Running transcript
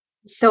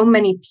so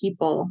many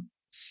people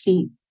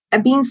see,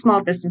 being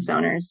small business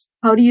owners,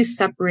 how do you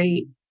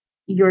separate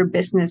your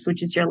business,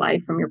 which is your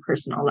life, from your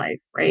personal life,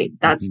 right?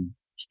 That's the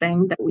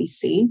thing that we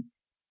see.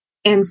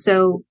 And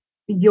so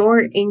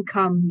your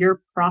income,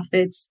 your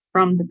profits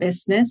from the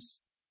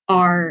business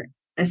are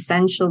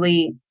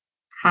essentially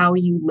how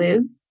you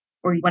live,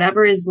 or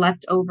whatever is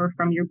left over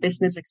from your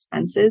business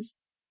expenses.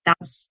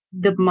 That's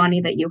the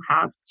money that you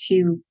have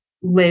to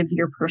live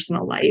your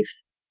personal life.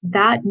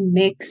 That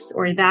mix,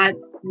 or that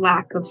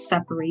lack of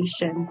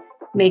separation,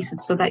 makes it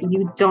so that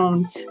you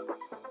don't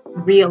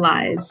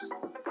realize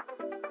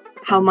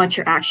how much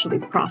you're actually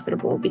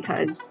profitable,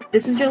 because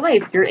this is your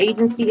life. Your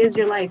agency is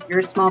your life. You're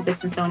a small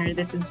business owner.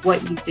 This is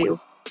what you do.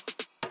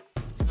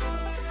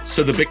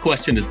 So the big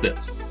question is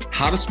this: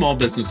 how do small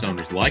business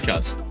owners like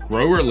us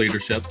grow our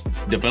leadership,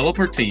 develop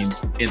our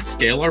teams, and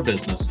scale our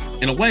business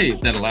in a way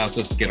that allows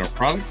us to get our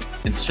products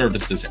and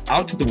services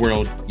out to the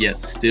world, yet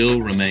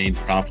still remain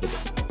profitable?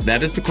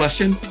 That is the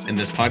question, and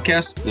this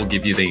podcast will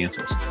give you the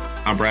answers.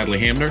 I'm Bradley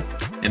Hamner,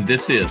 and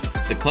this is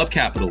the Club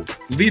Capital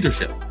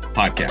Leadership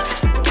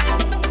Podcast.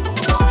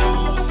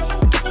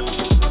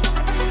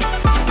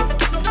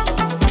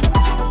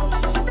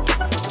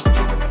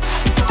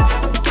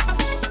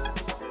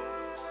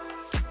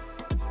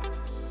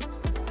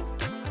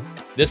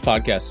 This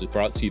podcast is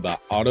brought to you by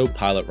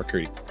Autopilot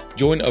Recruiting.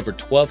 Join over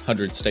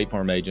 1,200 State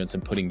Farm agents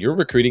in putting your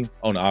recruiting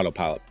on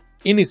autopilot.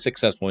 Any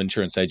successful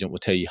insurance agent will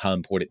tell you how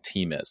important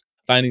team is.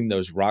 Finding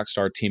those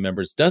rockstar team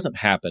members doesn't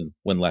happen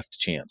when left to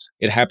chance.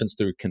 It happens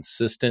through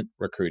consistent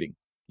recruiting.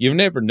 You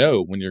never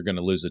know when you're going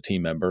to lose a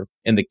team member,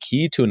 and the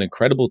key to an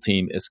incredible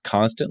team is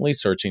constantly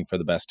searching for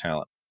the best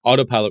talent.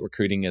 Autopilot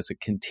Recruiting is a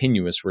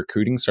continuous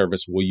recruiting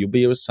service where you'll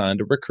be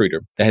assigned a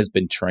recruiter that has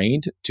been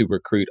trained to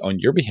recruit on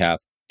your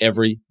behalf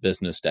every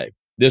business day.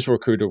 This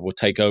recruiter will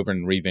take over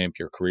and revamp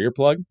your career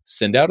plug,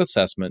 send out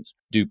assessments,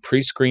 do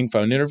pre-screen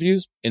phone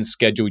interviews, and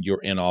schedule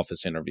your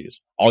in-office interviews.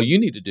 All you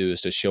need to do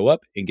is to show up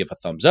and give a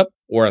thumbs up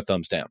or a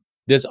thumbs down.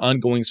 This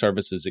ongoing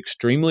service is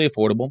extremely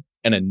affordable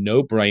and a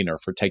no-brainer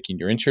for taking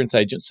your insurance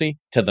agency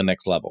to the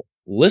next level.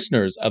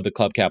 Listeners of the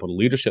Club Capital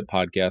Leadership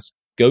Podcast,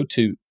 go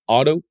to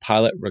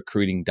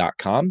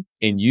autopilotrecruiting.com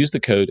and use the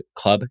code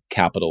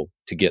CLUBCAPITAL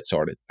to get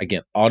started.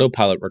 Again,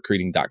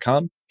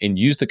 autopilotrecruiting.com and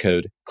use the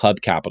code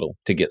CLUBCAPITAL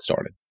to get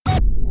started.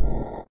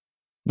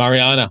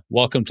 Mariana,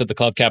 welcome to the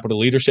Club Capital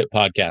Leadership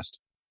Podcast.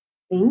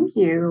 Thank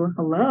you.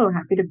 Hello.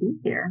 Happy to be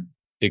here.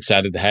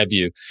 Excited to have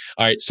you.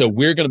 All right. So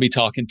we're going to be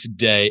talking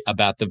today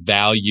about the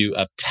value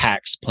of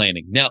tax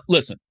planning. Now,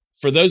 listen,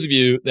 for those of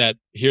you that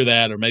hear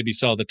that or maybe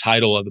saw the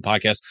title of the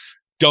podcast,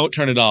 don't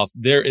turn it off.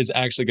 There is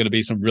actually going to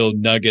be some real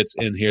nuggets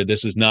in here.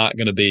 This is not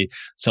going to be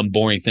some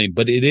boring thing,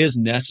 but it is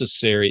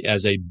necessary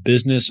as a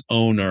business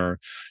owner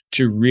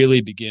to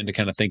really begin to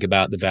kind of think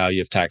about the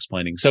value of tax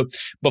planning. So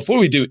before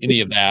we do any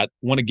of that,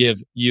 I want to give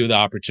you the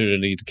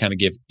opportunity to kind of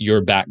give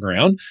your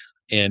background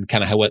and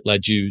kind of how what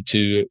led you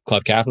to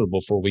Club Capital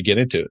before we get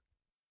into it.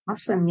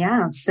 Awesome.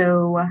 Yeah.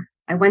 So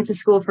I went to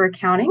school for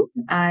accounting.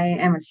 I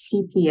am a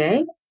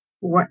CPA.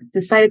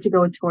 Decided to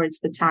go towards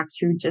the tax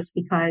route just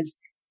because,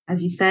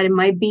 as you said, it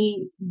might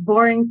be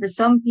boring for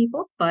some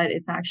people, but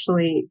it's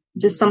actually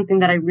just something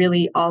that I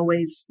really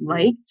always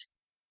liked.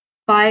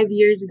 5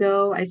 years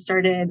ago, I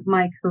started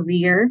my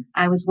career.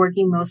 I was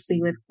working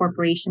mostly with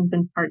corporations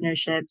and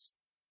partnerships.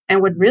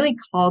 And what really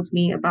called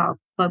me about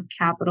Club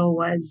Capital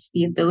was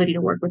the ability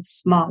to work with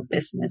small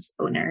business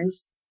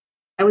owners.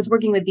 I was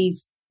working with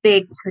these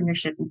big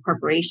partnership and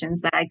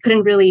corporations that I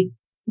couldn't really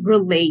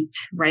relate,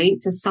 right,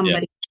 to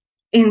somebody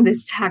in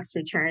this tax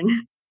return.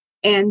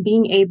 And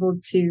being able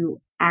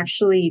to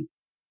actually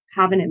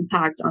have an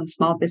impact on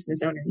small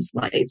business owners'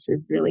 lives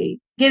is really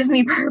gives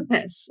me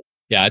purpose.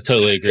 Yeah, I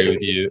totally agree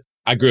with you.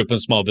 I grew up in a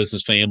small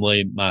business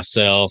family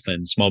myself,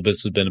 and small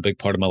business has been a big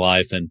part of my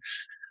life. And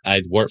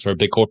I'd worked for a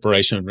big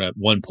corporation at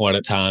one point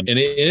in time. And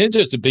it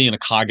just being a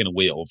cog in a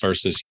wheel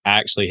versus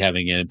actually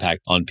having an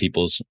impact on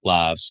people's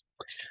lives.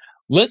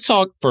 Let's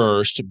talk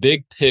first,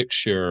 big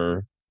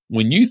picture.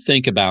 When you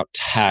think about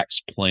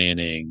tax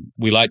planning,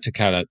 we like to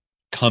kind of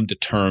come to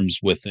terms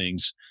with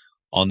things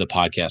on the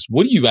podcast.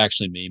 What do you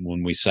actually mean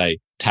when we say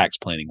tax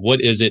planning? What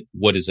is it?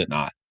 What is it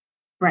not?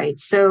 Right.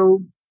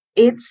 So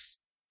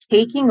it's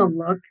taking a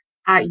look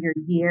at your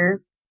year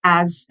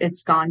as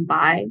it's gone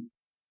by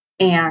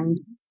and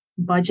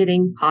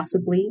budgeting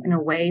possibly in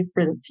a way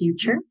for the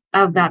future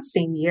of that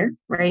same year,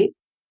 right?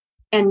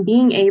 And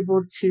being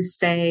able to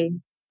say,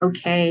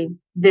 okay,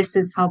 this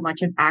is how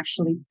much I've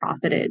actually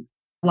profited.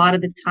 A lot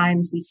of the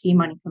times we see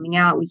money coming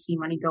out, we see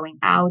money going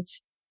out,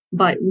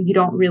 but you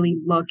don't really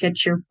look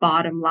at your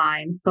bottom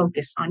line,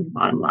 focus on your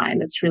bottom line.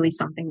 That's really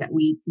something that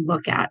we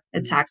look at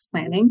tax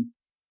planning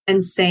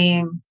and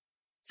saying,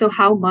 so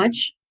how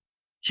much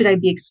should I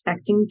be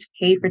expecting to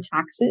pay for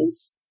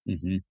taxes?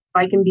 So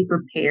I can be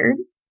prepared.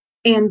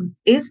 And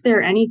is there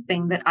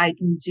anything that I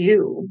can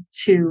do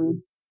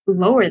to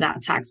lower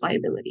that tax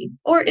liability?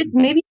 Or it's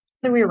maybe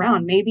the other way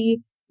around. Maybe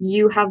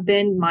you have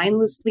been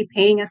mindlessly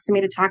paying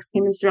estimated tax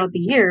payments throughout the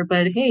year,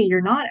 but hey,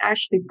 you're not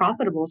actually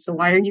profitable. So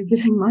why are you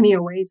giving money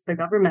away to the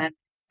government?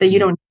 that you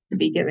don't need to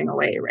be giving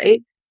away,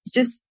 right? It's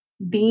just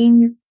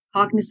being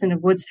cognizant of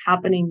what's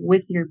happening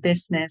with your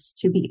business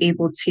to be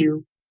able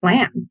to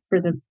plan for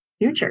the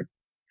future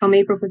come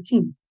April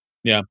 15th.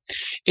 Yeah.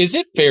 Is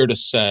it fair to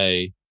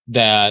say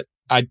that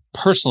I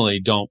personally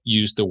don't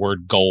use the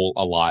word goal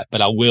a lot,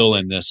 but I will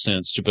in this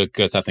sense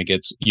because I think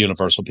it's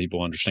universal,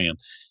 people understand.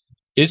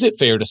 Is it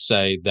fair to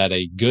say that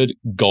a good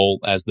goal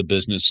as the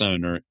business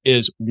owner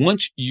is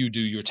once you do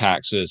your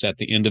taxes at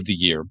the end of the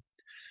year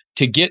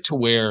to get to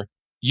where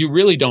you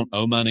really don't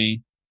owe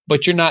money,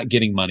 but you're not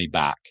getting money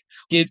back?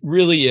 It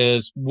really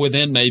is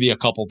within maybe a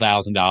couple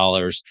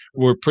 $1,000s.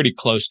 We're pretty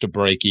close to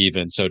break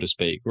even, so to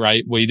speak,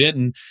 right? We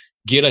didn't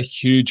get a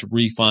huge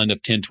refund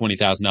of $10,000,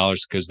 $20,000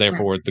 because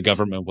therefore the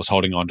government was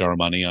holding on to our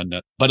money on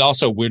it. But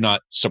also we're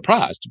not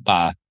surprised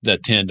by the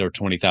 $10,000 or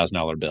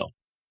 $20,000 bill.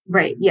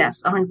 Right.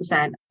 Yes,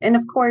 100%. And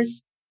of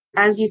course,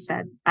 as you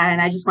said,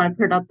 and I just want to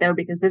put it up there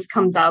because this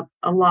comes up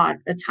a lot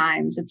of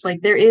times. It's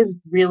like there is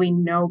really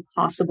no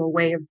possible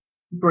way of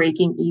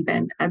breaking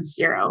even at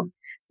zero.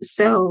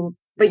 So,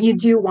 but you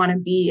do want to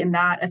be in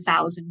that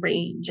 1,000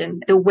 range.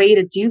 And the way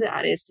to do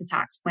that is to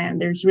tax plan.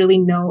 There's really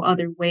no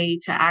other way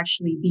to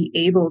actually be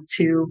able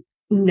to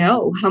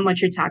know how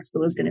much your tax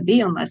bill is going to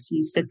be unless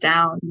you sit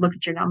down, look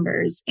at your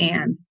numbers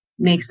and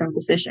make some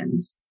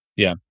decisions.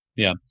 Yeah.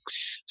 Yeah.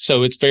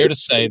 So it's fair to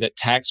say that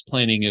tax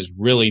planning is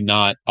really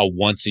not a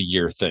once a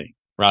year thing,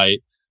 right?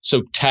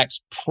 So tax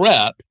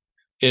prep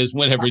is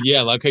whenever,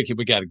 okay,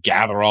 we got to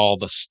gather all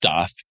the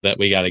stuff that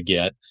we got to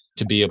get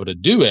to be able to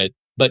do it.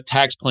 But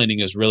tax planning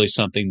is really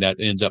something that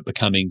ends up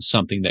becoming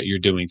something that you're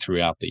doing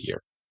throughout the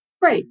year.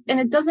 Right. And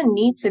it doesn't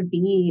need to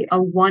be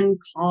a one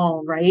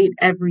call, right?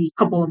 Every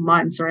couple of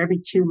months or every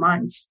 2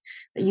 months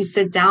that you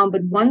sit down.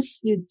 But once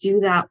you do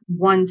that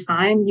one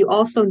time, you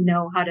also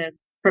know how to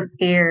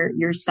prepare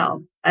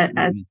yourself as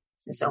a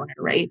business owner,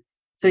 right?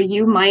 So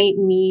you might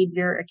need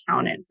your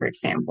accountant, for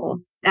example,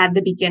 at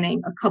the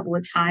beginning a couple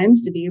of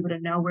times to be able to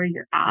know where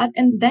you're at.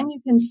 And then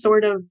you can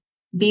sort of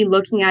be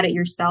looking at it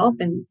yourself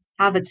and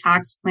have a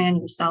tax plan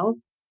yourself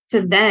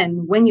to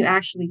then when you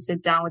actually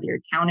sit down with your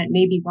accountant,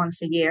 maybe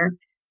once a year,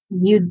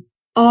 you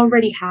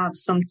already have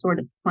some sort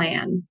of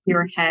plan in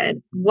your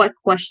head. What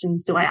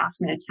questions do I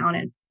ask my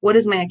accountant? What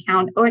is my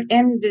account?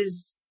 And it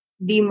is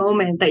the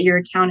moment that your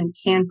accountant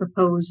can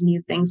propose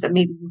new things that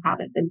maybe you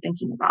haven't been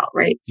thinking about,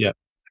 right? Yeah.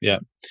 Yeah.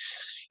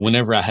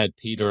 Whenever I had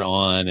Peter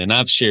on, and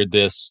I've shared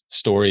this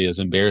story as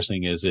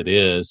embarrassing as it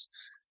is,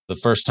 the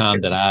first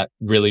time that I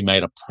really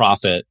made a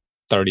profit,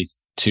 $32,000,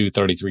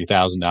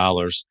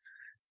 $33,000,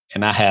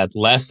 and I had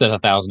less than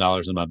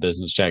 $1,000 in my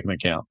business checking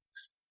account.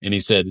 And he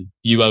said,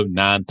 "You owe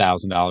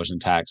 $9,000 in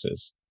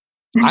taxes."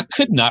 I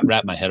could not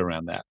wrap my head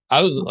around that.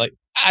 I was like,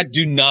 I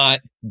do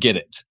not get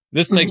it.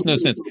 This makes no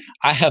sense.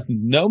 I have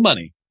no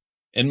money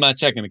in my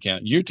checking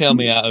account. You're telling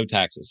me I owe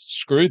taxes.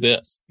 Screw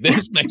this.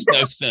 This makes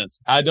no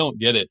sense. I don't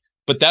get it.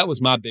 But that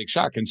was my big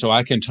shock. And so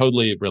I can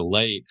totally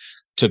relate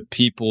to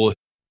people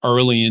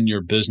early in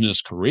your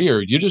business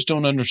career. You just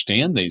don't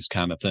understand these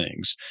kind of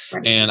things.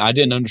 Right. And I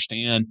didn't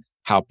understand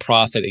how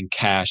profit and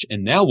cash,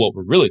 and now what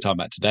we're really talking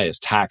about today is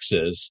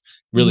taxes,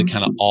 really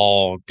kind of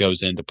all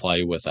goes into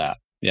play with that.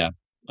 Yeah.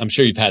 I'm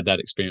sure you've had that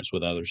experience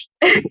with others.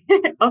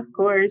 Of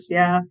course.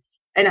 Yeah.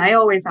 And I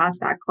always ask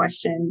that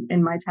question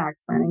in my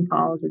tax planning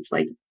calls. It's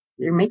like,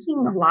 you're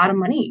making a lot of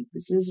money.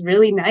 This is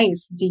really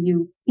nice. Do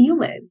you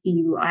feel it? Do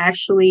you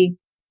actually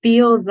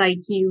feel like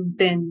you've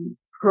been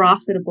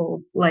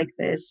profitable like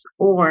this?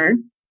 Or,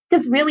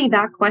 because really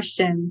that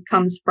question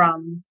comes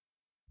from,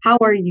 how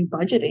are you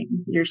budgeting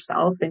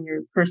yourself and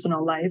your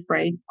personal life,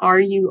 right? Are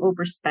you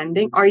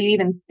overspending? Are you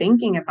even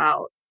thinking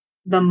about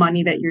the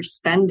money that you're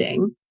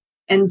spending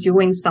and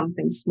doing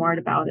something smart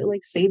about it,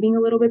 like saving a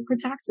little bit for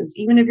taxes?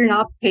 Even if you're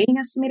not paying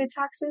estimated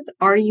taxes,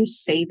 are you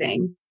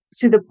saving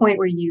to the point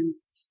where you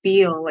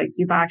feel like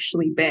you've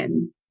actually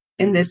been,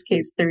 in this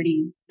case,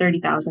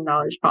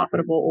 $30,000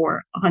 profitable,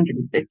 or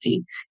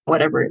 150,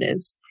 whatever it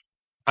is?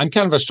 I'm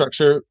kind of a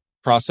structure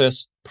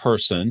process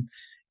person.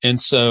 And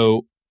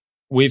so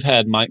we've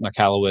had Mike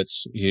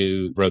Michalowicz,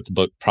 who wrote the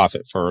book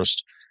Profit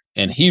First,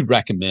 and he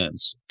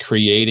recommends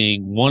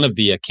creating one of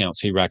the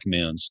accounts he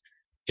recommends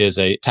is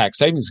a tax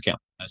savings account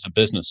as a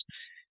business.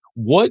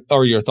 What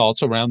are your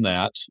thoughts around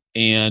that?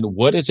 And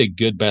what is a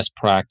good best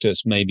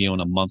practice, maybe on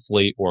a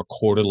monthly or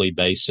quarterly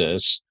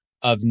basis,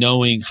 of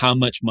knowing how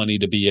much money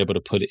to be able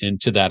to put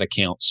into that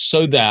account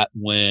so that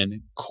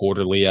when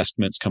quarterly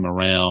estimates come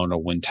around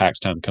or when tax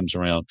time comes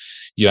around,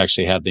 you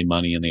actually have the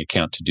money in the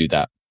account to do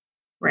that?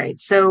 Right.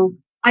 So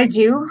I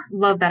do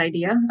love that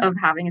idea of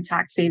having a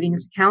tax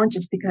savings account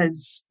just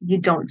because you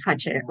don't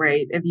touch it,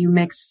 right? If you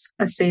mix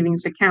a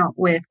savings account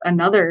with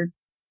another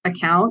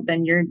account,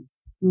 then you're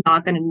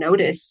not going to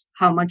notice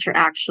how much you're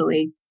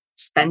actually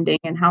spending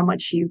and how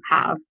much you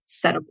have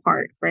set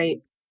apart, right?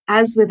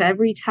 As with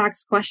every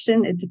tax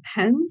question, it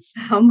depends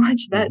how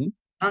much that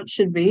amount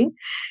should be.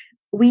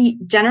 We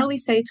generally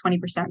say 20%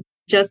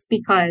 just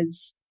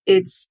because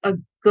it's a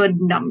good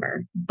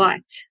number,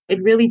 but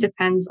it really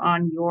depends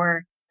on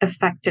your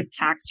effective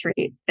tax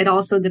rate. It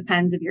also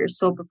depends if you're a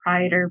sole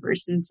proprietor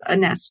versus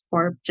an S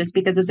corp. Just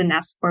because it's an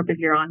S corp, if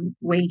you're on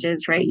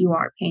wages, right, you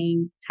are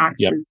paying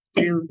taxes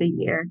through the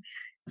year.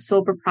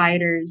 Sole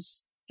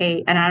proprietors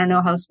pay, and I don't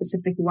know how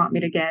specific you want me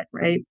to get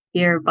right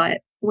here, but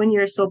when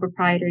you're a sole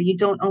proprietor, you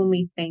don't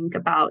only think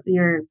about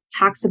your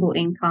taxable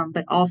income,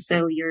 but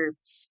also your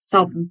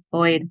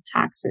self-employed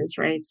taxes,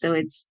 right? So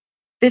it's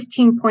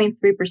 15.3%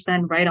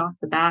 right off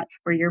the bat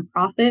for your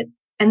profit.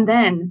 And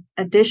then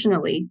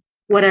additionally,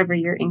 whatever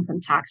your income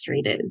tax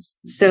rate is.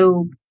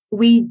 So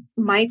we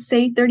might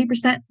say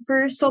 30%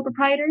 for sole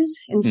proprietors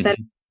instead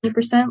of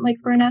 20% like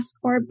for an S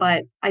corp.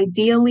 But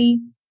ideally,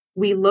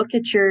 we look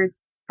at your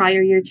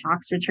prior year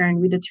tax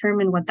return. We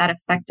determine what that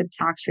effective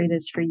tax rate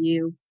is for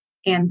you.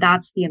 And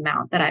that's the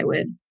amount that I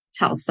would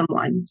tell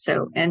someone.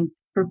 So, and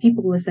for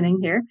people listening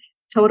here,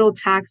 total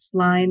tax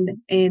line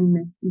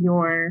in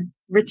your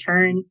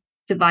return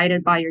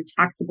divided by your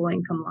taxable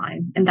income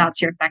line. And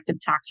that's your effective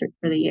tax rate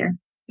for the year.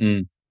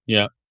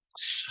 Yeah.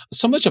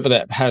 So much of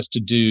that has to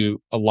do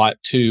a lot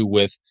too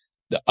with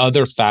the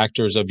other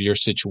factors of your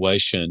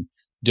situation.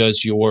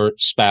 Does your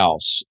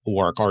spouse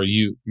work? Are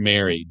you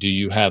married? Do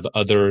you have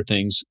other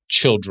things,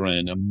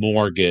 children, a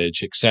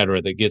mortgage, et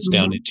cetera, that gets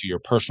down into your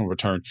personal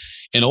return?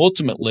 And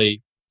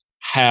ultimately,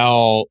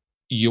 how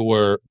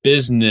your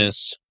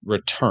business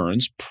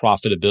returns,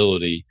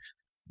 profitability,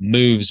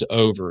 moves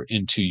over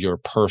into your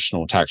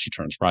personal tax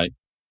returns, right?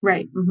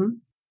 Right.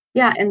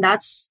 Yeah. And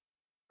that's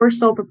for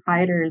sole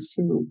proprietors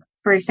who,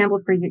 for example,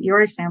 for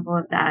your example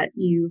of that,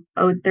 you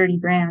owed 30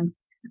 grand.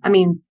 I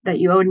mean, that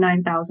you owed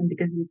 9,000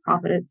 because you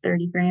profited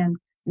 30 grand.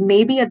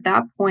 Maybe at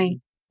that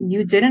point,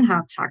 you didn't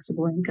have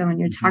taxable income and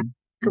your tax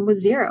income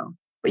was zero,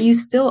 but you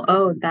still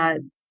owed that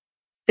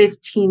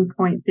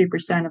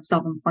 15.3% of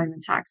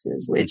self-employment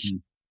taxes, which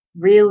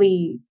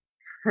really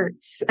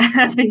hurts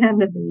at the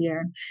end of the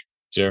year.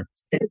 Sure.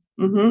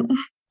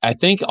 I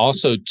think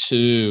also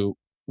too,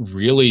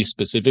 really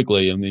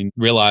specifically, I mean,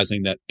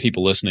 realizing that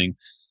people listening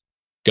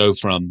go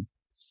from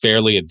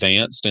fairly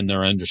advanced in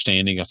their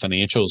understanding of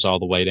financials all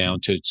the way down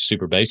to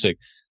super basic.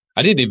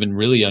 I didn't even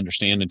really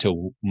understand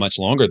until much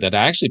longer that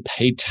I actually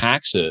paid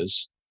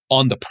taxes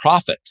on the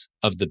profit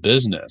of the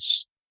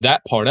business.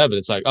 That part of it,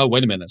 it's like, oh,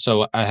 wait a minute.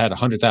 So I had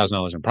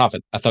 $100,000 in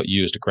profit. I thought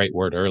you used a great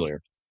word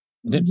earlier.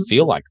 It didn't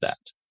feel like that.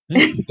 I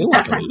didn't feel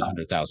like I made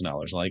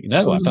 $100,000. Like,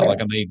 no, I felt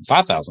like I made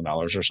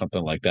 $5,000 or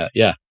something like that.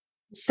 Yeah.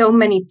 So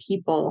many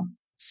people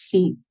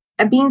see,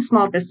 being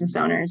small business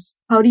owners,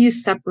 how do you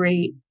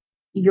separate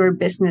your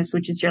business,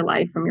 which is your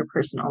life, from your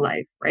personal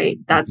life, right?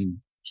 That's the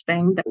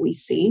thing that we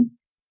see.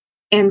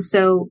 And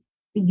so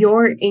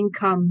your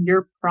income,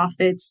 your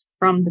profits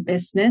from the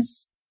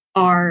business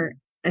are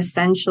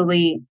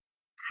essentially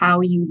how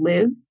you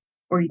live,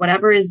 or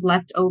whatever is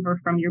left over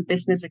from your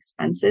business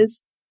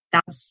expenses.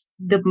 That's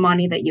the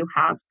money that you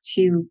have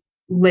to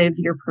live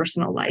your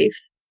personal life.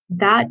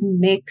 That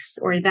mix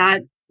or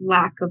that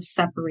lack of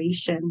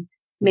separation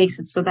makes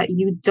it so that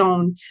you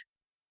don't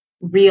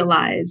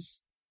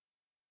realize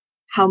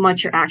how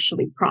much you're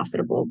actually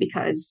profitable,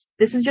 because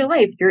this is your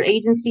life. Your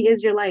agency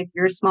is your life.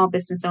 You're a small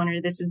business owner.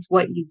 This is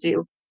what you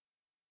do.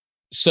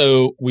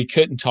 So we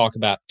couldn't talk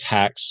about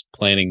tax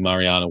planning,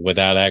 Mariana,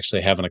 without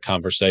actually having a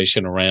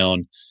conversation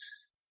around,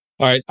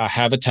 all right, I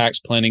have a tax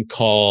planning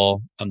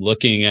call. I'm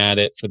looking at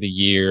it for the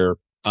year.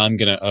 I'm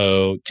going to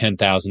owe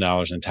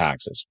 $10,000 in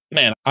taxes.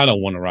 Man, I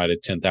don't want to write a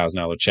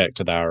 $10,000 check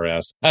to the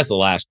IRS. That's the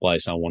last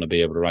place I want to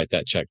be able to write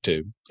that check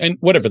to. And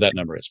whatever that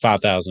number is,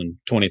 5,000,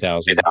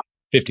 20,000,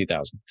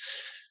 50,000.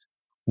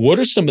 What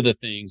are some of the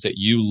things that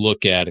you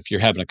look at if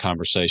you're having a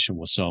conversation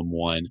with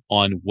someone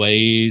on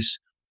ways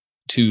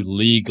to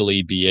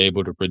legally be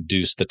able to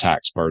reduce the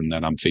tax burden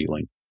that I'm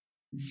feeling?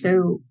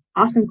 So,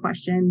 awesome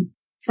question.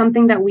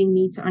 Something that we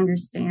need to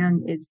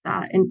understand is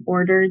that in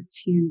order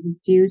to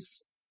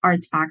reduce our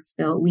tax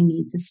bill, we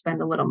need to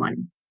spend a little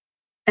money.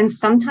 And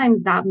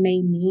sometimes that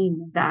may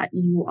mean that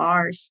you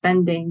are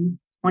spending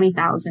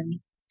 $20,000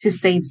 to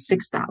save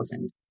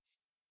 $6,000.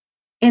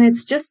 And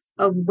it's just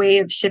a way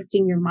of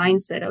shifting your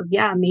mindset of,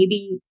 yeah,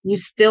 maybe you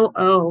still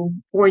owe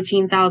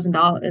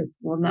 $14,000.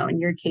 Well, no, in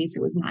your case,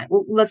 it was $9,000.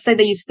 Well, let's say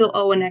that you still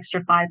owe an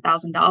extra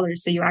 $5,000.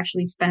 So you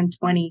actually spend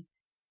 $20,000,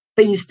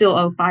 but you still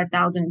owe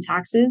 $5,000 in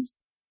taxes.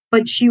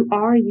 But you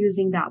are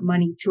using that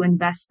money to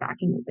invest back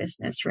in your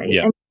business, right?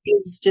 Yeah. And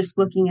it's just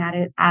looking at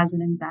it as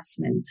an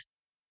investment.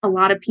 A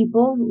lot of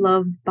people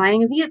love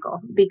buying a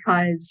vehicle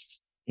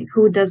because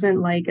who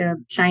doesn't like a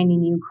shiny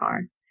new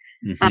car?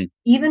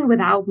 Even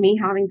without me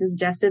having to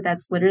suggest it,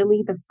 that's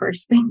literally the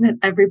first thing that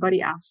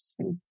everybody asks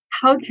me.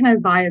 How can I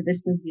buy a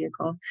business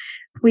vehicle?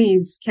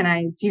 Please, can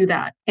I do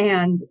that?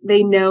 And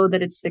they know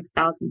that it's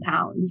 6,000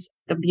 pounds.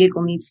 The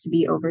vehicle needs to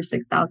be over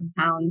 6,000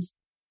 pounds.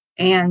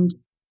 And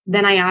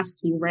then I ask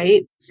you,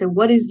 right? So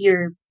what is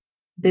your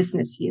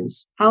business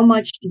use? How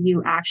much do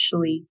you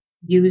actually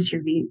use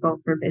your vehicle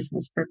for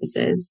business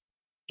purposes?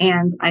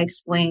 And I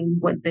explain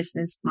what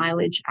business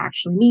mileage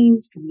actually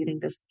means, commuting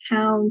doesn't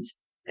count,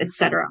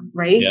 etc.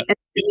 Right? Yeah. And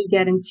then you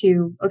get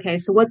into, okay,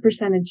 so what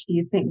percentage do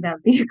you think that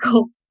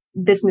vehicle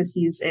business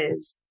use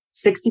is?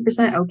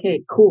 60%.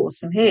 Okay, cool.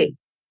 So, hey,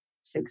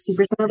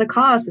 60% of the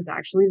cost is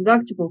actually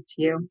deductible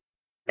to you,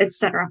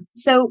 etc.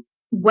 So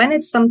when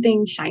it's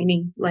something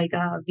shiny like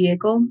a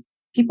vehicle,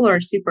 people are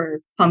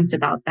super pumped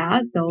about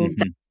that. They'll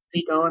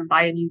definitely go and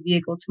buy a new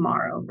vehicle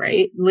tomorrow,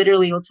 right?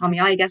 Literally, you'll tell me,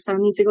 I guess I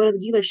need to go to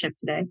the dealership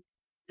today.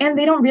 And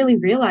they don't really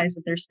realize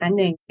that they're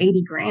spending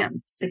 80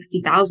 grand,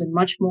 60,000,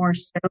 much more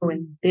so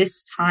in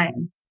this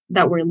time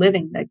that we're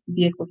living, that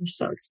vehicles are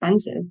so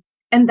expensive.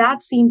 And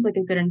that seems like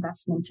a good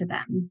investment to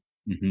them.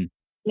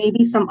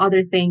 Maybe some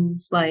other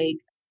things like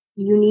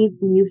you need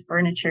new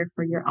furniture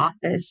for your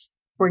office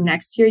for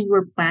next year. You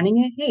were planning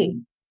it. Hey,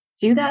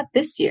 do that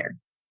this year.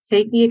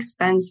 Take the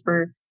expense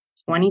for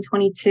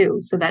 2022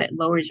 so that it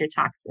lowers your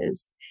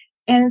taxes.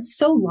 And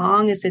so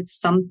long as it's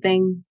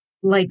something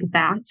like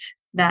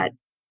that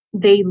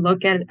they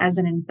look at it as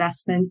an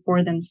investment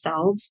for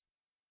themselves,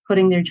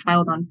 putting their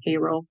child on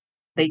payroll,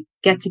 they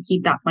get to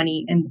keep that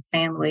money in the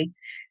family.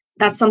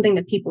 That's something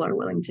that people are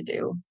willing to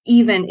do,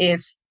 even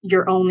if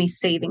you're only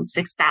saving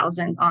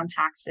 6,000 on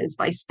taxes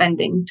by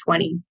spending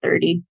 20,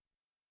 30,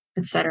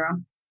 etc.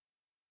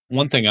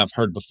 One thing I've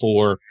heard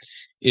before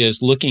is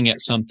looking at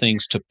some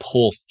things to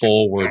pull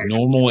forward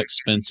normal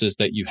expenses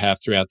that you have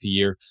throughout the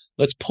year.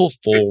 Let's pull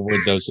forward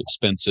those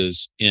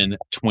expenses in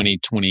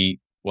 2020.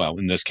 Well,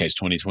 in this case,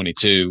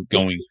 2022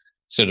 going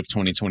instead of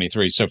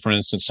 2023. So for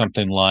instance,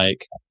 something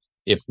like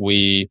if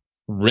we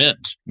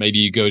rent, maybe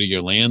you go to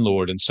your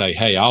landlord and say,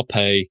 hey, I'll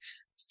pay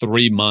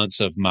 3 months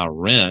of my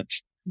rent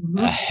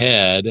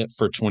ahead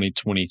for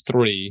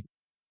 2023.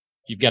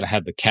 You've got to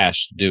have the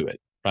cash to do it,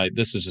 right?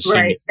 This is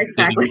assuming right,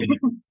 exactly.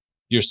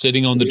 You're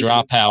sitting on the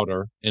dry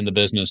powder in the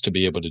business to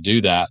be able to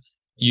do that.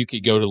 You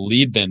could go to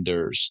lead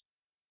vendors.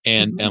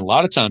 And a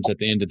lot of times at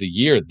the end of the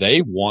year,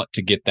 they want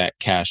to get that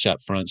cash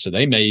up front. So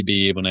they may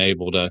be even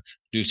able to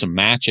do some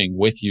matching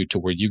with you to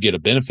where you get a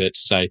benefit to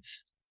say,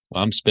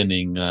 well, I'm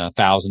spending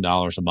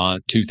 $1,000 a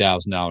month,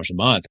 $2,000 a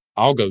month.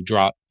 I'll go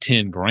drop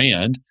 10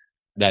 grand.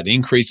 That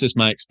increases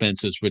my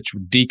expenses, which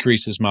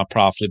decreases my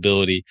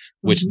profitability,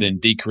 which then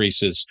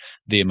decreases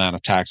the amount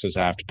of taxes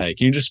I have to pay.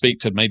 Can you just speak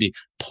to maybe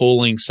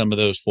pulling some of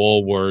those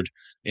forward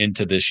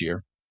into this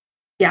year?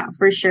 Yeah,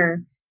 for sure.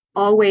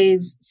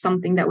 Always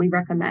something that we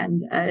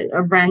recommend.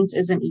 A rent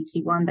is an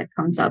easy one that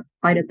comes up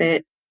quite a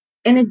bit.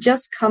 And it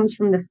just comes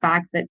from the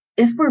fact that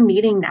if we're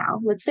meeting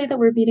now, let's say that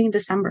we're meeting in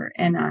December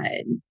and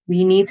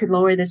we need to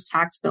lower this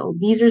tax bill.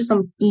 These are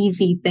some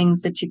easy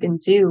things that you can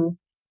do.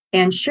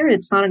 And sure,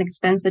 it's not an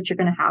expense that you're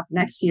going to have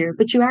next year,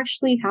 but you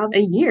actually have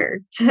a year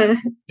to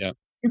do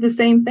the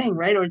same thing,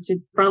 right? Or to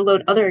front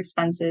load other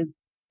expenses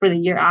for the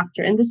year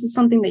after. And this is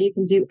something that you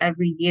can do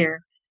every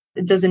year.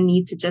 It doesn't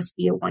need to just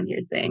be a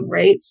 1-year thing,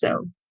 right?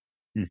 So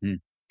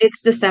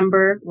it's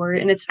December. We're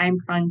in a time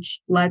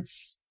crunch.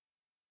 Let's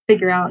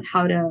figure out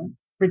how to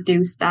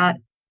reduce that.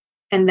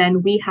 And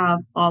then we have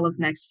all of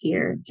next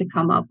year to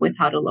come up with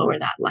how to lower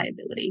that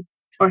liability.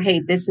 Or,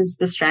 hey, this is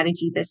the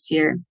strategy this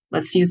year.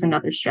 Let's use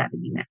another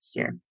strategy next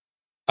year.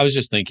 I was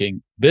just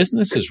thinking,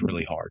 business is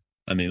really hard.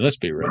 I mean, let's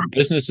be real.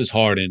 Business is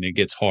hard and it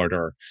gets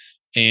harder.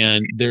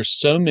 And there's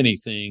so many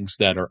things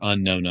that are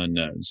unknown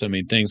unknowns. I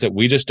mean, things that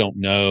we just don't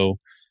know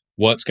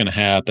what's going to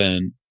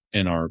happen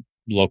in our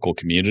local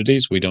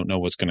communities. We don't know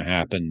what's going to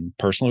happen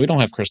personally. We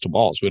don't have crystal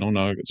balls. We don't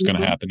know what's going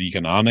to happen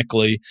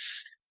economically.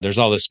 There's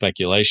all this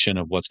speculation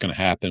of what's going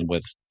to happen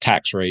with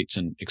tax rates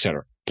and et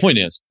cetera. Point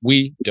is,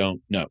 we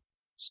don't know.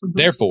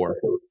 Therefore,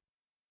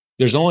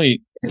 there's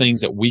only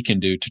things that we can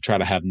do to try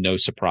to have no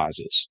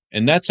surprises.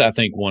 And that's, I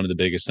think, one of the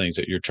biggest things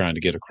that you're trying to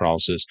get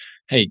across is,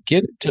 hey,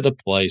 get to the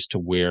place to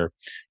where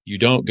you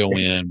don't go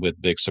in with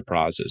big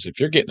surprises. If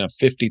you're getting a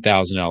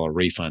 $50,000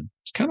 refund,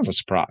 it's kind of a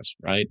surprise,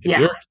 right?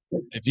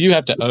 If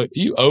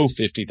you owe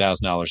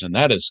 $50,000 and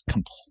that is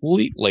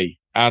completely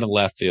out of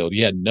left field,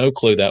 you had no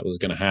clue that was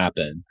going to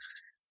happen.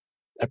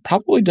 It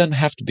probably doesn't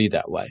have to be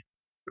that way.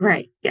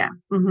 Right. Yeah.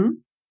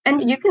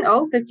 And you can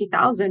owe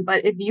 50,000,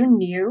 but if you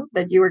knew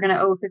that you were going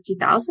to owe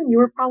 50,000, you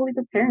were probably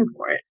preparing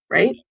for it,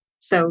 right?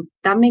 So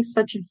that makes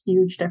such a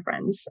huge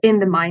difference in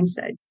the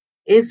mindset.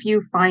 If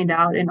you find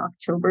out in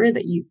October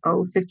that you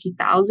owe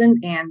 50,000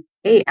 and,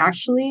 hey,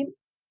 actually,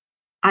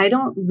 I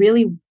don't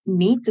really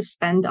need to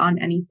spend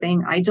on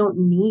anything. I don't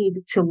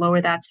need to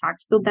lower that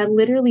tax bill. That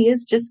literally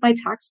is just my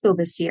tax bill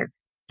this year.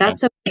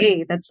 That's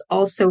okay. That's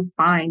also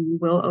fine. You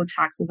will owe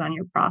taxes on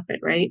your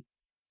profit, right?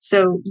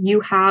 So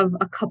you have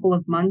a couple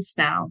of months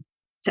now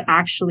to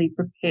actually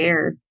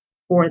prepare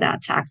for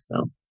that tax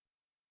bill.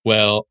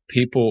 Well,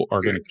 people are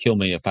going to kill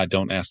me if I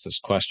don't ask this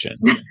question.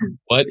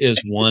 What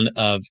is one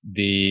of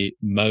the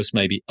most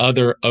maybe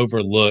other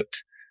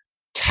overlooked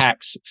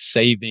tax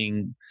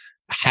saving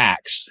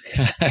hacks?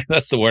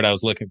 That's the word I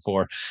was looking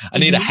for. I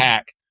need a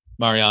hack,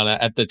 Mariana.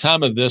 At the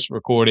time of this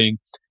recording,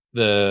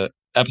 the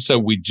episode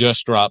we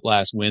just dropped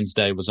last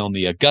Wednesday was on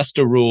the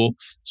Augusta rule.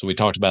 So we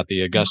talked about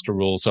the Augusta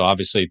rule. So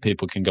obviously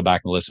people can go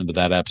back and listen to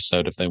that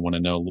episode if they want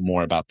to know a little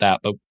more about that.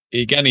 But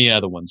you got any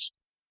other ones?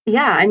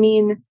 Yeah. I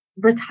mean,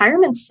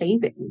 retirement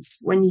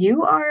savings. When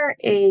you are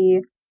a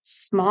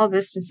small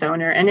business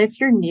owner, and if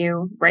you're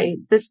new, right,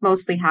 this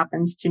mostly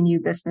happens to new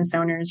business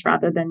owners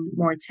rather than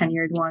more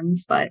tenured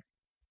ones, but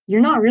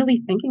you're not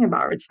really thinking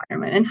about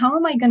retirement. And how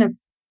am I going to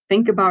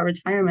think about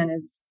retirement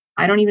if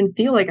I don't even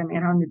feel like I'm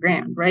at 100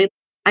 grand, right?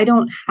 I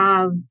don't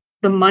have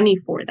the money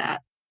for that.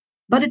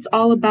 But it's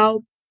all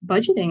about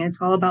budgeting.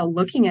 It's all about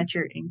looking at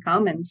your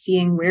income and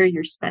seeing where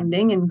you're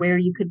spending and where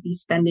you could be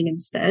spending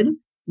instead,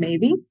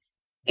 maybe.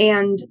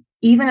 And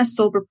even as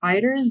sole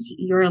proprietors,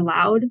 you're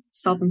allowed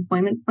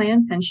self-employment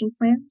plan, pension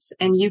plans,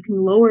 and you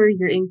can lower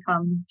your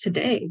income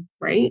today,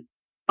 right?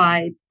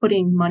 By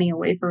putting money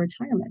away for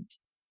retirement.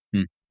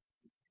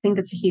 I think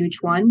that's a huge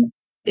one.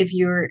 If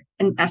you're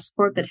an S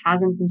Corp that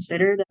hasn't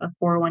considered a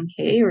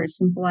 401k or a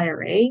simple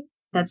IRA,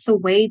 that's a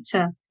way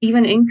to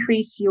even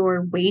increase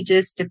your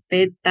wages to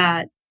fit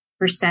that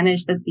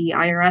percentage that the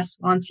IRS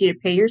wants you to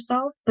pay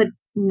yourself, but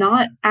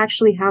not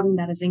actually having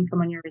that as income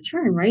on your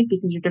return, right?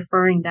 Because you're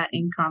deferring that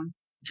income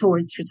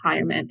towards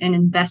retirement and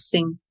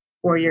investing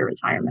for your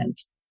retirement.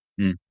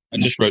 I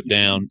just wrote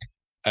down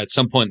at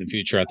some point in the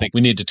future, I think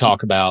we need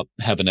to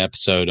have an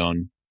episode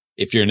on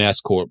if you're an S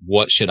Corp,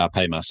 what should I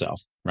pay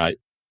myself, right?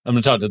 I'm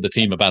going to talk to the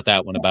team about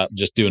that one, about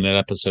just doing an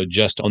episode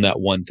just on that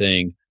one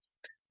thing.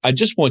 I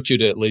just want you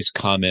to at least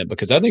comment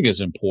because I think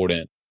it's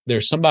important.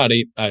 There's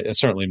somebody, I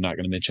certainly am not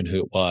going to mention who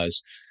it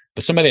was,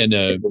 but somebody I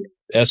know,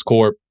 S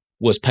Corp,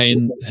 was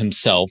paying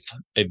himself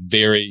a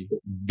very,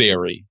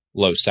 very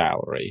low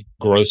salary,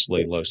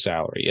 grossly low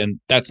salary. And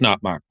that's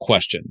not my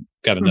question.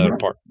 Got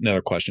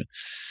another question.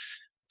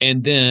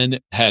 And then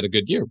had a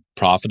good year,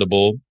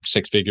 profitable,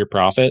 6-figure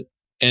profit,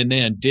 and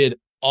then did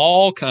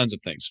all kinds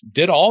of things,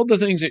 did all the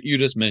things that you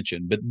just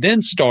mentioned, but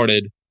then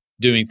started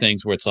doing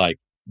things where it's like,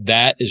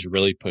 that is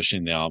really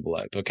pushing the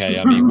envelope. Okay.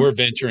 I mean, we're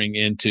venturing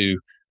into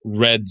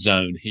red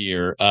zone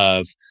here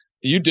of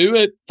you do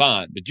it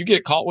fine, but you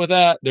get caught with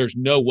that. There's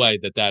no way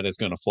that is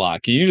going to fly.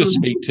 Can you just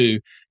speak to,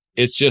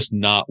 it's just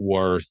not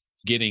worth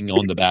getting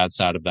on the bad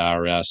side of the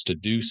IRS to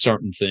do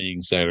certain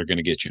things that are going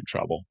to get you in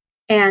trouble.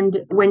 And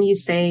when you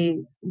say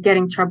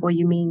getting trouble,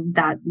 you mean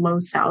that low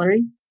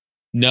salary?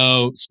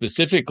 No,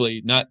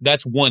 specifically not.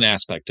 That's one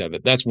aspect of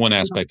it.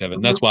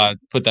 And that's why I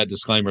put that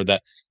disclaimer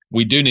that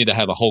we do need to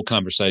have a whole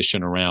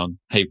conversation around,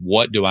 hey,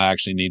 what do I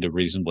actually need to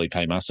reasonably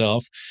pay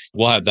myself?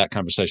 We'll have that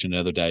conversation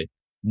another day.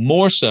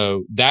 More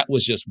so, that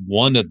was just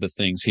one of the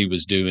things he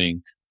was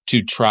doing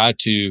to try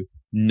to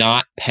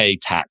not pay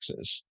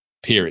taxes,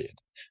 period.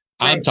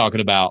 Right. I'm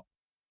talking about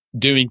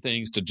doing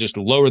things to just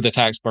lower the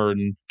tax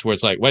burden to where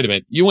it's like, wait a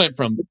minute, you went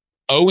from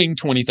owing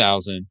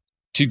 $20,000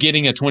 to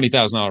getting a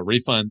 $20,000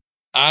 refund.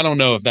 I don't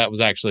know if that was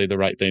actually the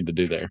right thing to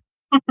do there.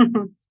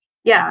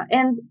 Yeah.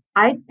 And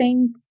I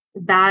think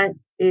that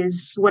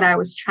is what I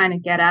was trying to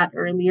get at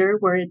earlier,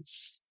 where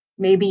it's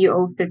maybe you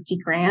owe 50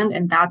 grand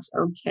and that's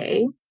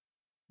okay.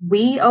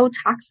 We owe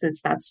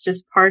taxes. That's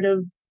just part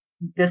of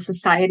the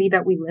society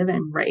that we live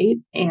in, right?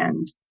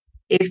 And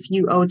if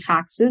you owe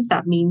taxes,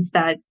 that means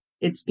that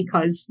it's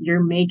because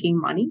you're making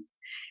money.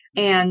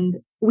 And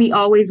we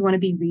always want to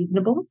be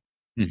reasonable,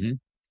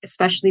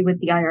 especially with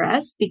the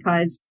IRS,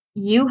 because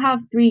you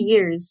have 3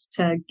 years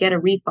to get a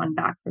refund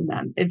back from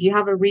them. If you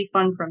have a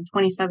refund from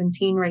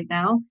 2017 right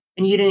now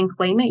and you didn't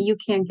claim it, you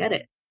can't get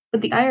it. But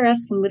the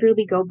IRS can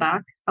literally go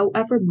back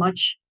however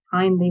much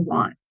time they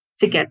want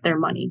to get their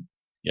money.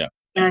 Yeah.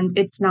 And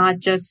it's not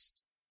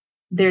just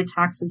their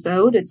taxes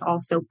owed. It's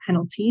also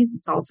penalties.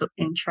 It's also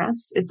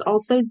interest. It's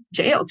also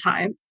jail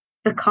time.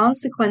 The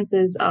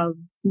consequences of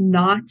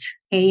not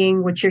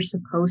paying what you're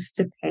supposed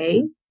to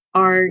pay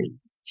are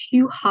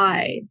too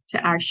high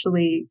to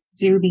actually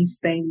do these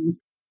things.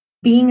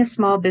 Being a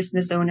small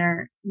business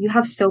owner, you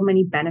have so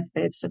many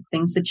benefits of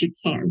things that you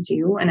can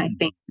do. And I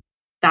think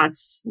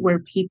that's where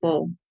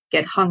people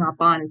get hung up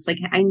on. It's like,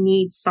 I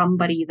need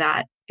somebody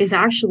that is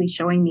actually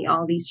showing me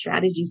all these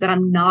strategies that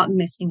I'm not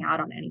missing out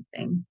on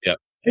anything. Yep.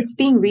 It's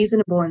being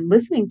reasonable and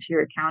listening to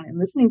your accountant,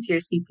 listening to your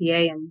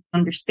CPA and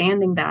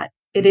understanding that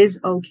it is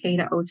okay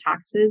to owe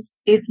taxes.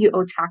 If you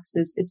owe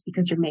taxes, it's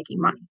because you're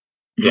making money.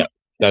 Yeah,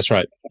 that's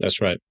right.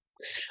 That's right.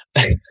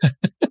 I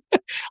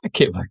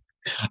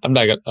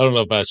don't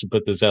know if I should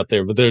put this out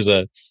there, but there's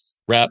a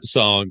rap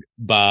song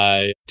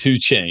by 2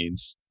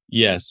 Chainz.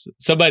 Yes,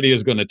 somebody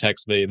is going to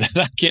text me that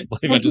I can't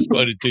believe I just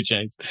quoted 2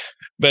 Chainz.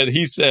 But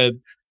he said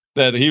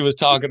that he was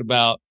talking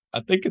about,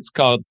 I think it's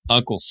called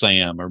Uncle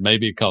Sam or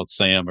maybe called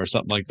Sam or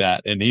something like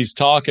that. And he's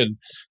talking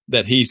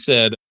that he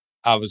said,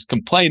 I was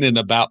complaining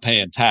about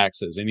paying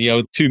taxes and he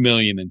owed $2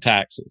 million in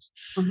taxes.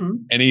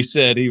 And he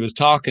said he was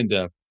talking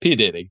to P.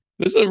 Diddy.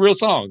 This is a real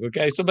song.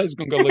 Okay. Somebody's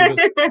going to go look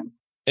at this.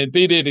 And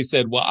P. Diddy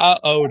said, well, I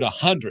owed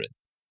 100.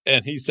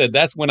 And he said,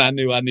 that's when I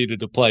knew I needed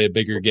to play a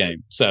bigger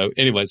game. So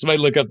anyway, somebody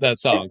look up that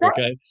song.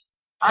 Okay.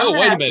 Oh,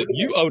 wait a minute.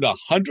 You owed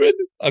 100?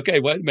 Okay.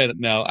 Wait a minute.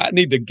 Now I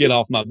need to get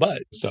off my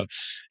butt. So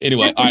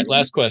anyway, all right.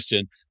 Last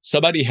question.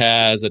 Somebody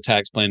has a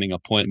tax planning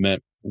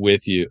appointment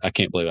with you. I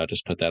can't believe I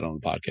just put that on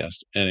the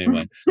podcast.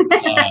 Anyway,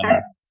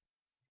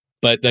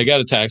 but they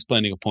got a tax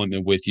planning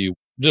appointment with you.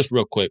 Just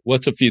real quick,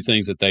 what's a few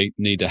things that they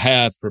need to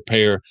have,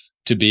 prepare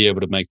to be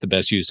able to make the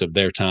best use of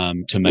their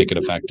time to make it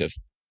effective?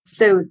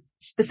 So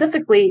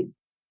specifically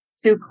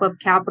to Club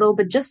Capital,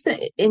 but just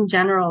in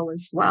general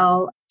as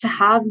well, to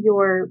have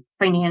your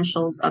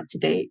financials up to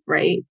date,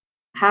 right?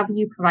 Have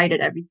you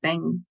provided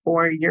everything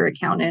for your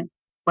accountant,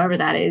 whoever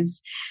that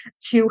is,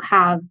 to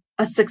have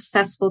a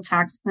successful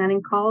tax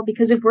planning call?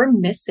 Because if we're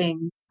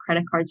missing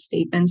credit card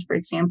statements, for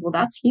example,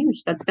 that's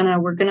huge.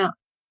 We're gonna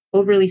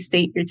overly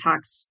state your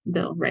tax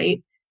bill,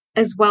 right?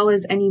 As well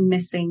as any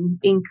missing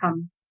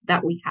income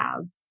that we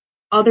have.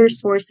 Other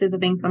sources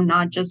of income,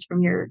 not just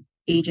from your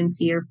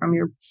agency or from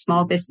your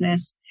small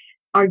business,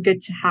 are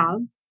good to have.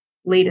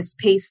 Latest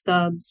pay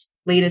stubs,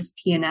 latest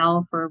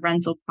P&L for a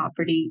rental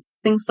property,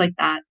 things like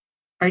that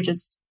are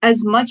just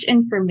as much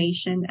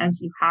information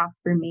as you have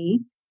for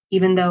me,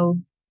 even though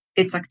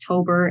it's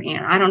October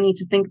and I don't need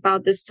to think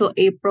about this till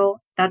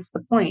April. That's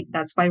the point.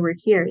 That's why we're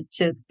here,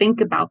 to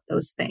think about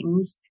those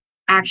things,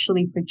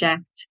 actually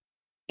project,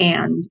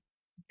 and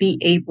be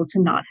able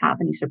to not have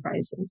any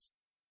surprises.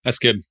 That's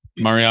good.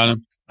 Mariana,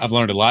 I've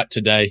learned a lot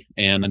today,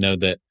 and I know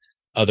that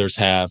others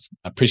have.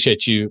 I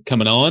appreciate you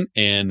coming on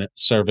and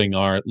serving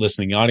our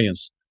listening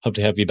audience. Hope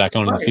to have you back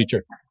on in the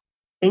future.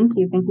 Thank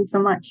you. Thank you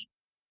so much.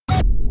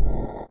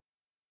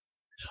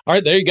 All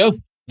right, there you go.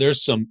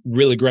 There's some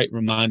really great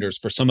reminders.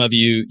 For some of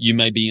you, you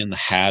may be in the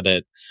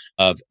habit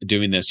of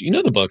doing this. You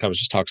know the book, I was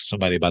just talking to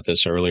somebody about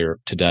this earlier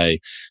today.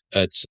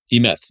 It's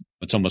E-Myth.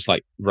 It's almost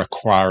like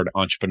required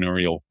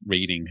entrepreneurial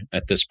reading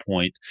at this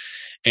point.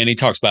 And he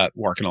talks about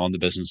working on the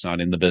business,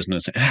 not in the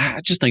business. And I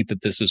just think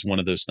that this is one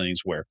of those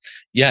things where,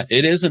 yeah,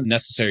 it is a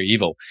necessary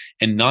evil.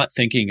 And not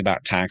thinking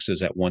about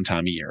taxes at one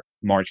time a year,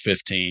 March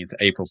 15th,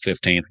 April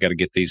 15th, got to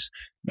get these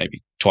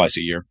maybe twice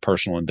a year,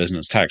 personal and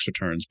business tax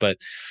returns. But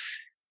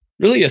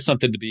really is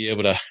something to be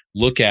able to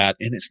look at,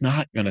 and it's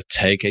not going to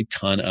take a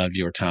ton of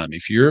your time.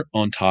 If you're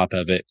on top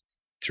of it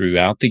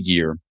throughout the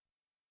year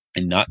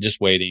and not just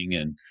waiting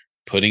and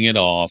putting it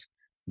off,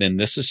 then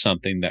this is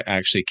something that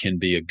actually can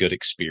be a good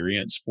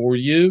experience for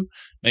you.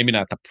 Maybe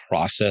not the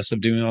process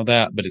of doing all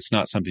that, but it's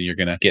not something you're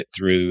going to get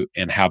through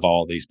and have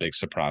all these big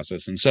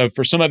surprises. And so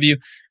for some of you,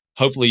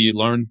 hopefully you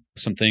learned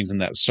some things and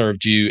that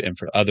served you. And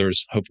for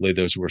others, hopefully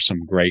those were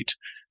some great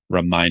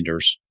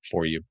reminders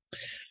for you.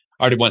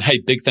 All right, everyone. Hey,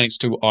 big thanks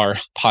to our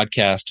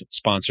podcast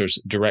sponsors,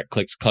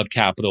 DirectClicks, Club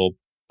Capital,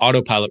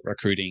 Autopilot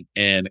Recruiting,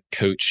 and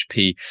Coach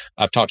P.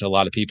 I've talked to a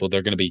lot of people.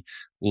 They're going to be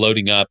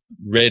loading up,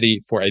 ready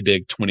for a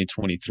big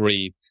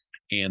 2023,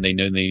 and they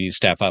know they need to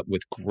staff up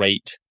with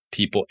great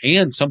people.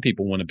 And some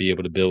people want to be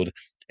able to build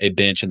a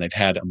bench, and they've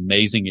had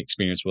amazing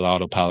experience with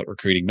Autopilot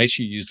Recruiting. Make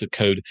sure you use the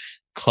code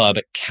Club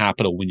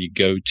Capital when you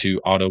go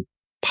to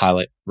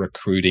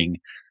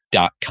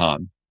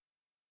autopilotrecruiting.com.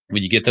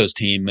 When you get those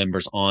team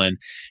members on,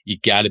 you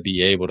got to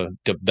be able to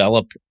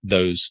develop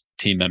those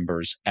team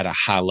members at a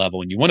high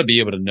level. And you want to be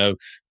able to know,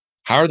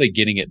 how are they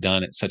getting it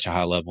done at such a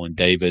high level? In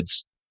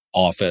David's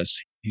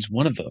office, he's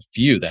one of the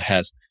few that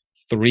has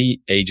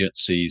 3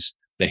 agencies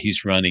that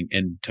he's running.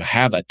 And to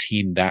have a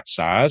team that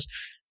size,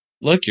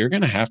 look, you're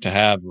going to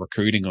have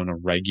recruiting on a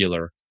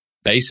regular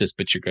basis,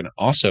 but you're going to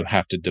also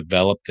have to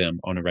develop them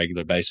on a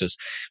regular basis.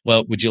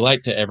 Well, would you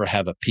like to ever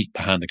have a peek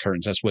behind the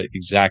curtains? That's what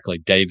exactly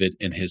David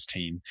and his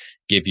team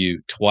give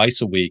you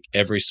twice a week,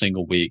 every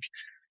single week.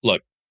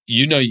 Look,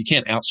 you know, you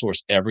can't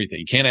outsource everything.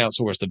 You can't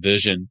outsource the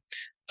vision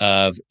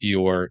of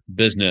your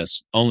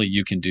business. Only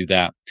you can do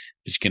that.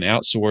 But you can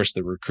outsource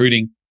the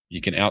recruiting. You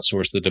can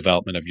outsource the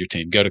development of your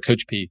team. Go to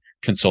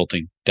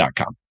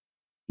CoachPConsulting.com.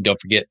 Don't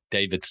forget,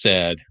 David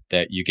said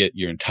that you get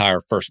your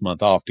entire first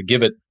month off. To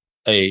give it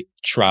a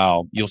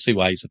trial, you'll see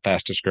why he's the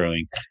fastest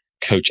growing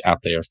coach out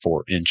there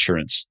for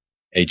insurance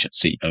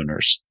agency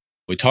owners.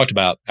 We talked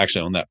about,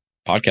 actually on that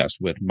podcast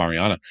with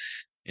Mariana,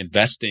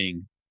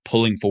 investing,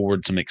 pulling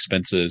forward some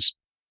expenses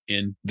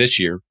in this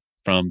year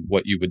from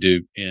what you would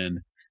do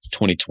in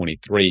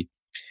 2023.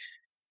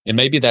 And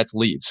maybe that's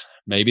leads.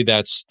 Maybe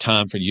that's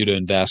time for you to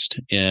invest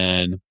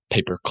in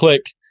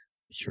pay-per-click,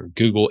 your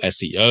Google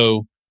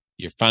SEO.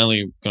 You're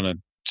finally going to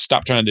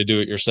stop trying to do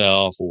it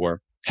yourself,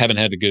 or haven't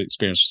had a good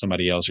experience with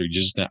somebody else, or you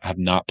just have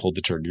not pulled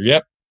the trigger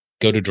yet.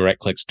 Go to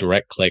DirectClicks,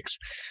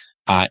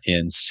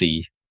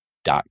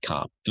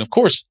 DirectClicksInc.com. And of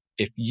course,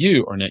 if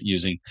you are not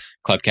using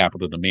Club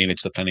Capital to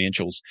manage the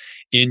financials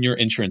in your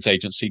insurance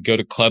agency, go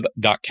to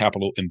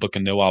club.capital and book a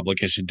no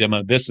obligation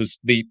demo. This is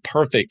the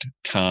perfect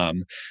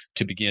time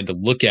to begin to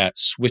look at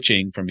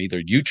switching from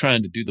either you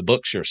trying to do the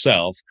books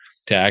yourself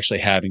to actually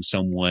having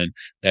someone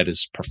that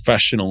is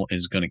professional and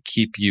is going to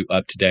keep you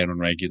up to date on a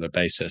regular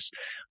basis.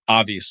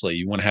 Obviously,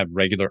 you want to have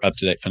regular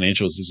up-to-date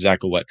financials. This is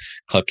exactly what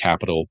Club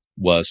Capital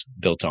was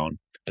built on.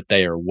 But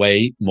they are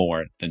way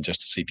more than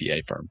just a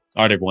CPA firm.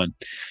 All right, everyone.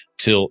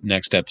 Till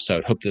next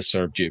episode. Hope this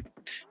served you.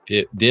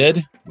 If it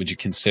did, would you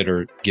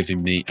consider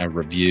giving me a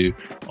review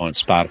on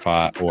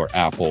Spotify or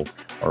Apple,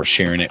 or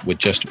sharing it with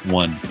just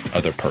one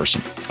other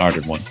person? All right,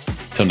 everyone.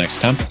 Till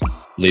next time,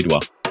 lead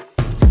well.